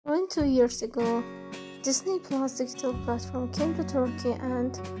2 years ago, Disney Plus digital platform came to Turkey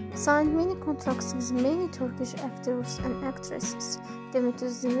and signed many contracts with many Turkish actors and actresses. Demet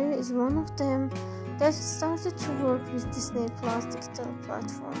is one of them that started to work with Disney Plus digital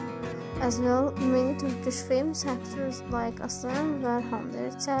platform. As well, many Turkish famous actors like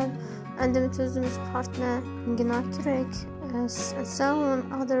Ozdemir'S, Hande and Demet's partner Gina Kürek and so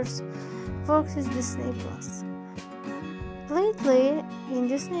on others worked with Disney Plus. Lately, in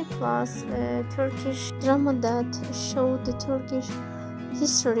Disney Plus, a Turkish drama that showed the Turkish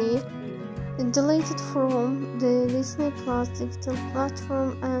history deleted from the Disney Plus digital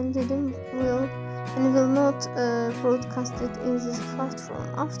platform and will not broadcast it in this platform.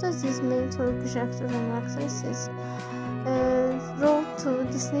 After this, many Turkish actors and actresses wrote to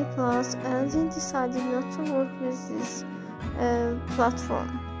Disney Plus and they decided not to work with this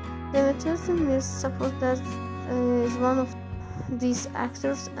platform. Demet Ozdemir'S suppose that is one of these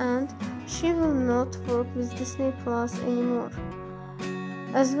actors and she will not work with Disney Plus anymore.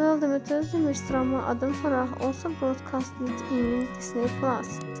 As well, Demet Ozdemir'S drama Adım Farah also broadcasted in Disney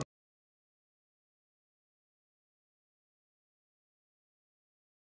Plus.